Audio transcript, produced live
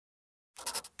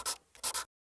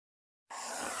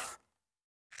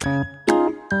Hello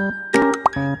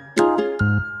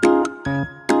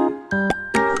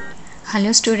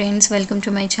students, welcome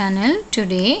to my channel.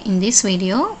 Today in this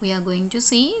video we are going to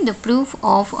see the proof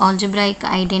of algebraic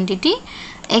identity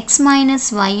x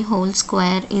minus y whole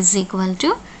square is equal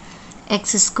to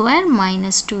x square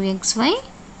minus 2xy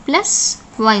plus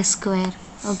y square.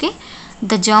 Okay,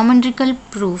 the geometrical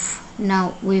proof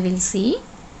now we will see.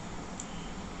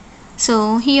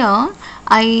 So here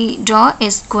I draw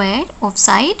a square of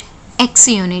side x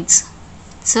units.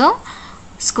 So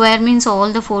square means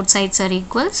all the four sides are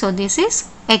equal, so this is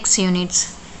x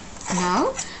units.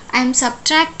 Now I am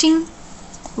subtracting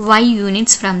y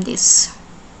units from this.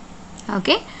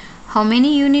 Okay, how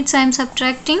many units I am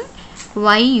subtracting?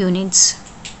 Y units.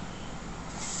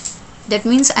 That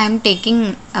means I am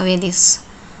taking away this.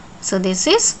 So this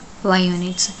is y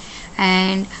units,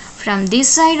 and from this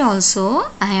side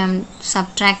also I am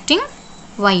subtracting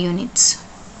y units.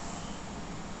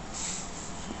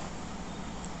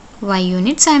 Y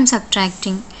units I am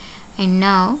subtracting, and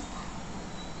now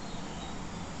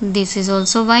this is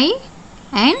also y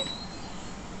and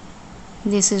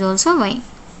this is also y.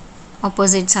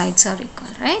 Opposite sides are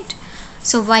equal, right?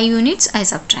 So y units I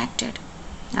subtracted.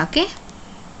 Okay.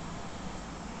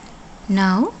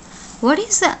 Now what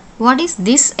is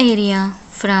this area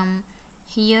from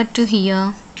here to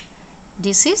here?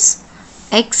 This is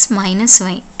x minus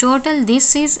y. Total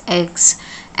this is x,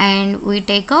 and we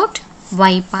take out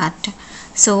y part.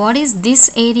 So what is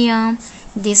this area?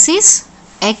 This is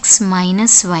x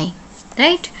minus y,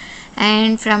 right?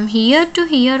 And from here to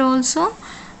here also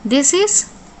this is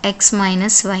x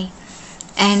minus y,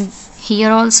 and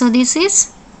here also this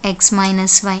is x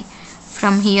minus y.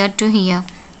 From here to here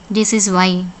this is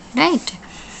y, right?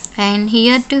 And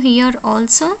here to here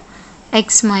also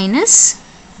x minus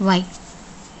y.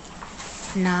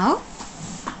 Now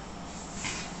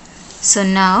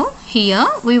here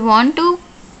we want to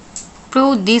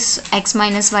prove this x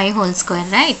minus y whole square,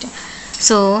 right?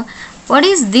 So what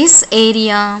is this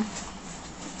area?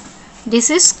 This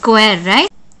is square, right?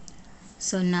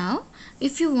 So now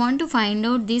if you want to find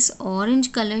out this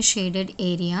orange color shaded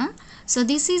area, so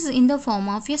this is in the form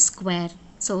of a square.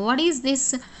 So what is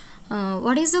this?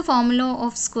 What is the formula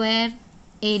of square?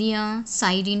 Area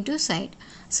side into side.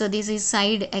 So this is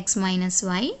side x minus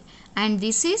y, and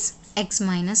this is x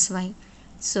minus y.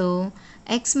 So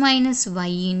x minus y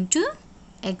into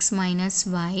x minus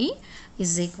y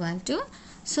is equal to,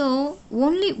 so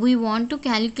only we want to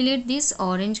calculate this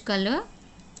orange color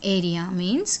area,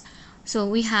 means so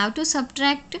we have to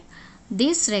subtract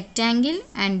this rectangle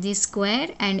and this square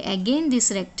and again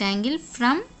this rectangle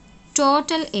from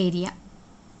total area.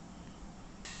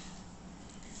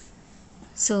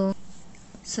 So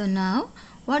now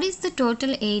what is the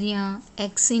total area?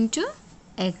 X into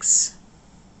x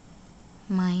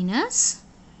minus,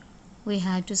 we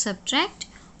have to subtract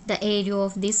the area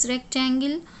of this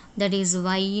rectangle, that is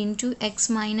y into x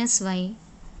minus y,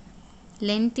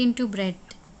 length into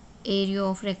breadth, area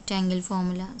of rectangle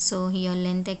formula. So here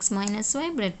length x minus y,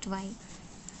 breadth y,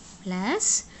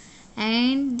 plus,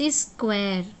 and this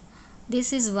square,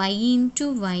 this is y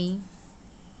into y,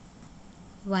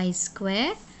 y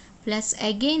square, plus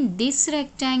again this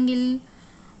rectangle,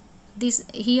 this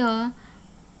here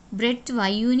breadth y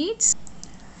units.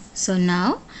 So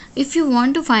now if you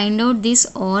want to find out this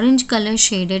orange color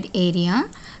shaded area,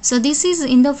 so this is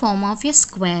in the form of a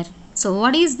square. So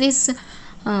what is this?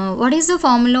 What is the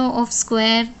formula of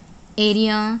square?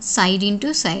 Area side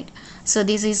into side. So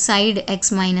this is side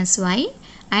x minus y,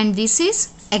 and this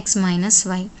is x minus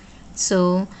y.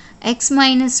 So x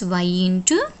minus y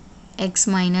into x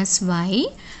minus y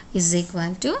is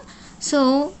equal to,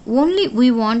 so only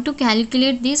we want to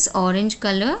calculate this orange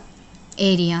color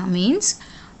area, means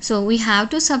so we have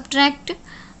to subtract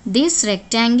this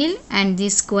rectangle and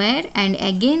this square and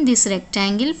again this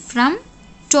rectangle from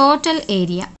total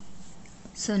area.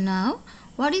 So now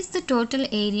what is the total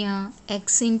area?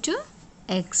 X into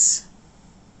x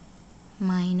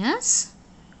minus,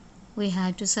 we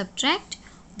have to subtract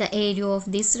the area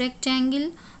of this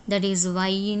rectangle, that is y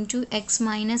into x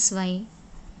minus y,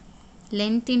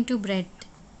 length into breadth,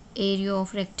 area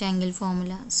of rectangle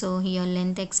formula. So here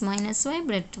length x minus y,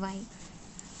 breadth y,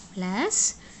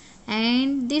 plus,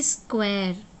 and this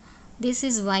square, this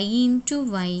is y into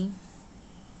y,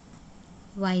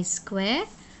 y square,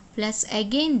 plus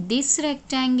again this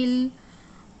rectangle,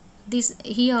 this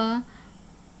here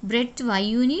breadth y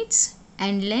units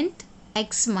and length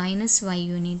x minus y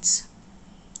units.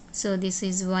 So this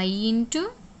is y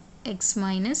into x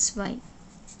minus y.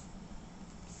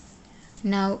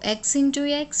 Now x into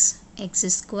x, x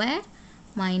square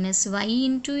minus y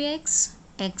into x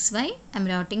xy, I am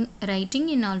writing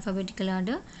in alphabetical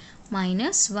order,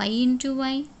 minus y into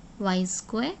y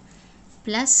square,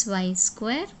 plus y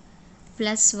square,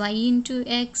 plus y into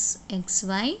x,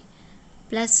 xy,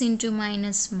 plus into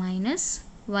minus minus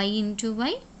y into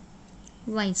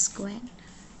y square.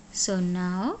 So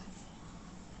now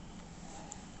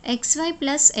xy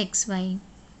plus xy,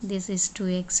 this is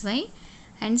 2xy,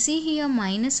 and see here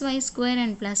minus y square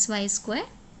and plus y square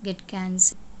get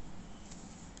cancelled.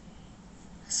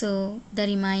 So the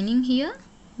remaining here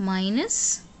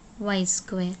minus y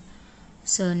square.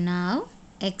 So now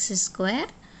x square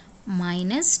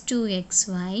minus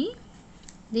 2xy,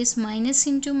 this minus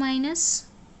into minus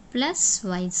plus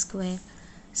y square.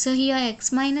 So here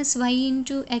x minus y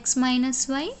into x minus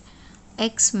y,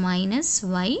 x minus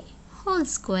y whole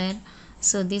square.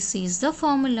 So this is the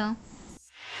formula.